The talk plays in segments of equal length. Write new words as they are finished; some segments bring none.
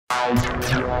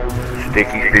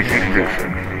Sticky Fishy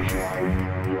Fishing.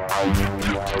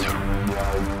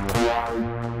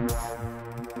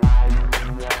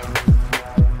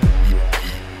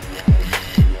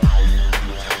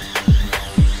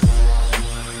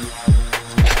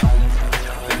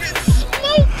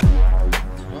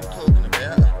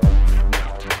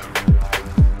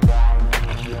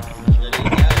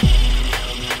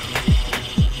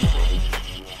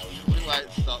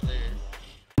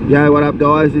 Yo, what up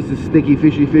guys, this is Sticky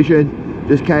Fishy Fishing.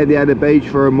 Just came down the beach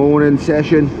for a morning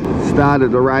session.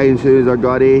 Started to rain as soon as I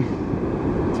got here.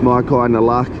 It's my kind of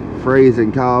luck,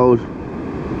 freezing cold.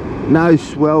 No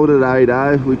swell today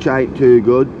though, which ain't too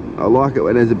good. I like it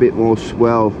when there's a bit more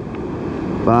swell.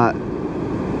 But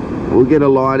we'll get a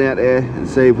line out there and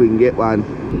see if we can get one.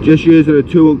 Just using a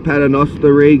 2-hook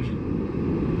paternoster rig.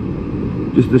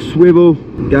 Just a swivel,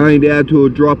 going down to a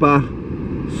dropper.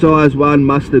 Size 1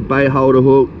 mustard baitholder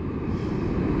hook.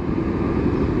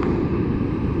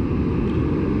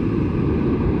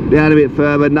 Down a bit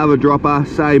further, another dropper,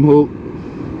 same hook,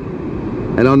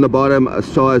 and on the bottom a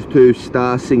size 2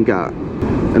 star sinker.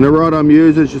 And the rod I'm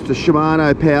using is just a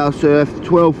Shimano powersurf,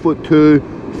 12'2",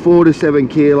 4 to 7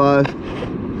 kilo,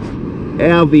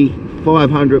 alvey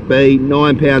 500B,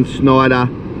 9-pound schneider,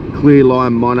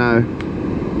 klearline mono.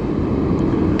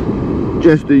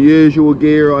 Just the usual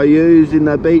gear I use in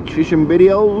the beach fishing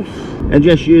videos, and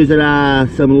just using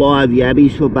some live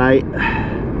yabbies for bait.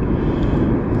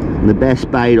 The best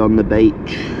bait on the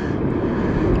beach,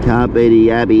 can't beat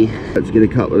a yabby. Let's get a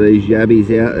couple of these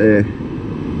yabbies out there.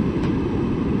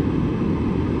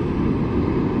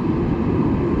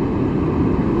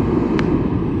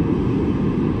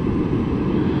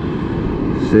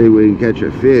 See if we can catch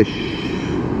a fish.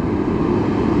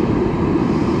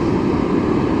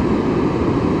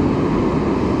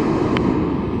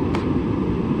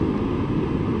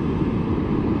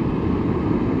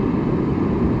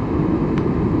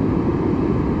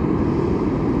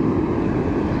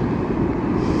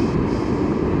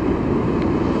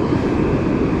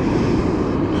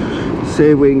 See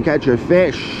if we can catch a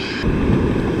fish.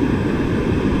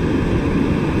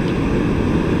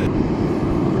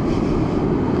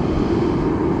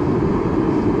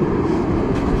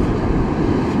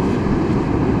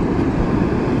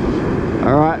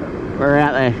 All right, we're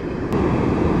out there.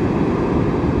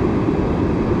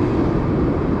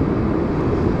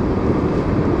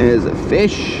 There's a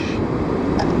fish.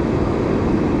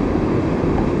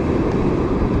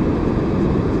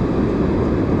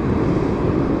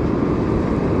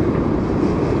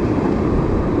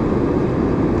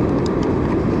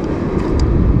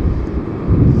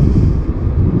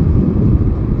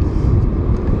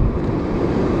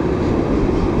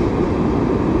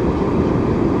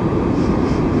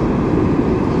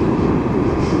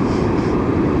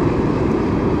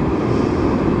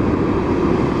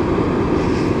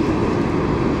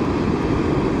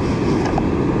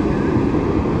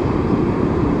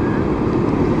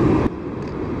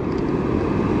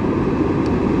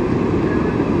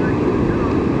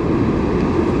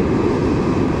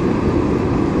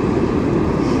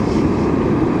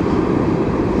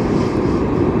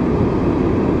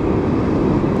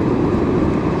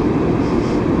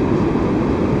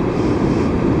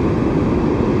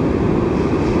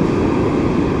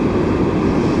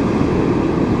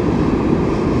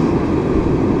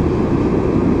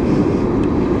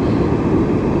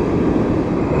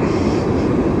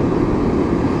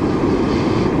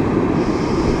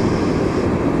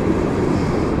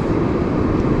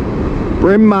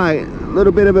 Bream, mate, a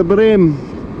little bit of a bream.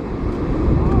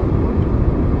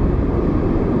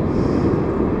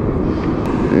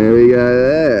 There we go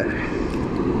there.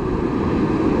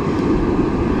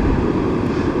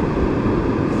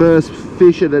 First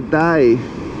fish of the day.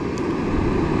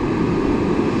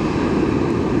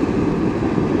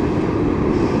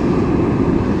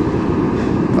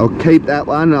 I'll keep that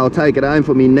one and I'll take it home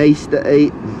for me niece to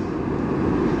eat.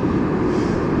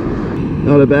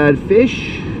 Not a bad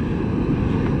fish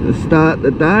to start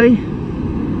the day.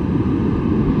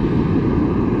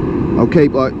 I'll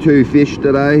keep like 2 fish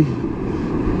today,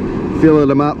 filling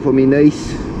them up for me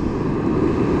niece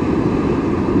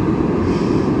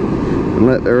and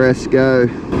let the rest go.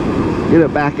 Get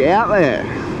it back out there.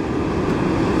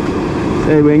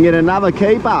 See if we can get another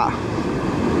keeper.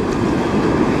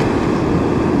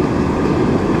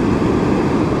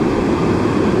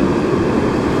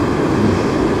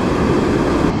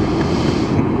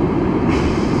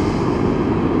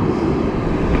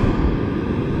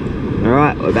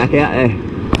 Alright, we're back out there.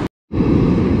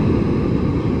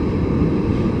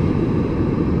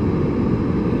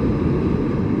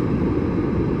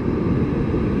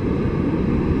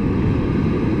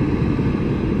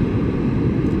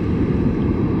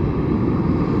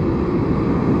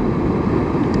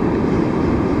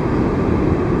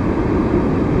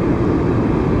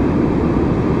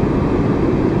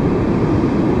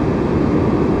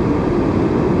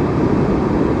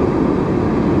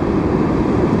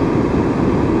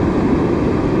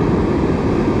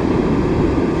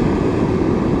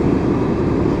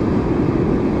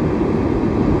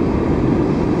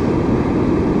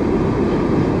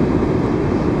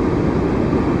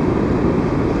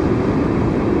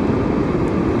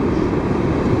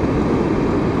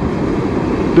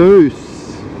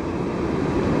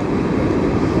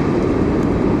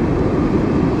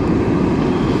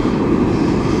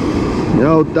 The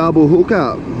old double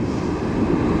hookup.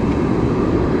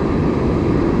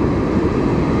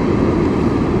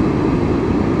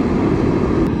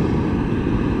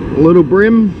 A little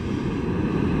brim.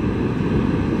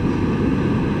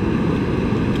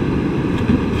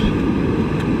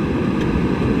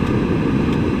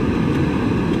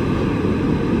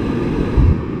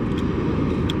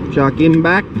 Chuck him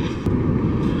back.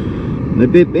 And a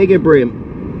bit bigger brim.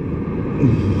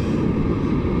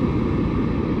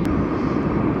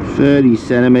 30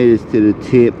 centimeters to the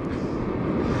tip.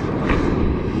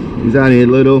 He's only a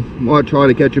little. Might try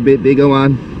to catch a bit bigger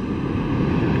one.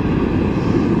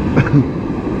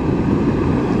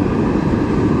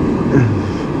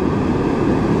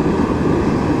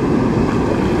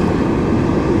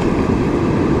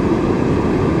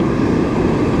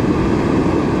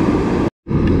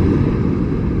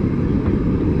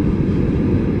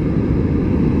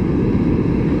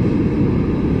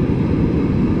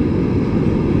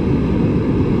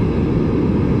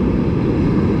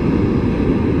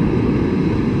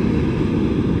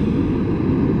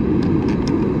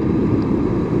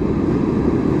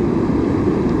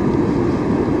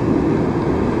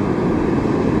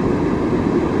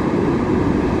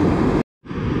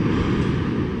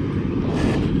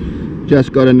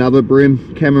 Just got another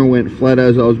brim. Camera went flat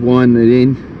as I was winding it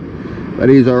in, but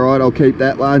he's alright. I'll keep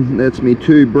that one. That's me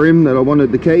 2 brim that I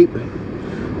wanted to keep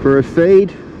for a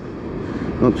feed.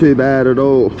 Not too bad at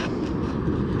all.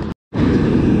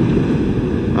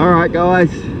 Alright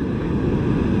guys,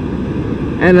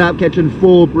 ended up catching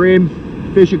 4 brim.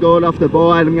 Fish are going off the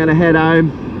bite. I'm going to head home,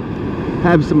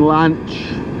 have some lunch,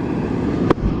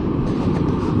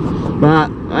 but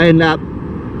I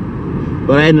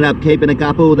ended up keeping a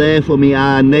couple there for me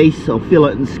niece. I'll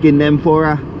fillet and skin them for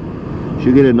her.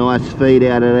 She'll get a nice feed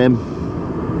out of them.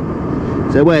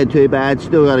 So it weren't too bad.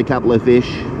 Still got a couple of fish.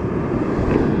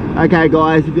 Okay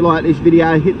guys, if you like this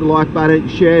video, hit the like button,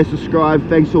 share, subscribe.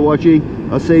 Thanks for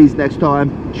watching. I'll see you next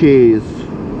time. Cheers.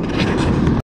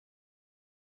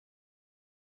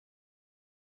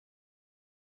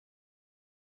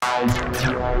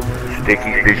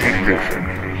 Sticky Fishy Fishing.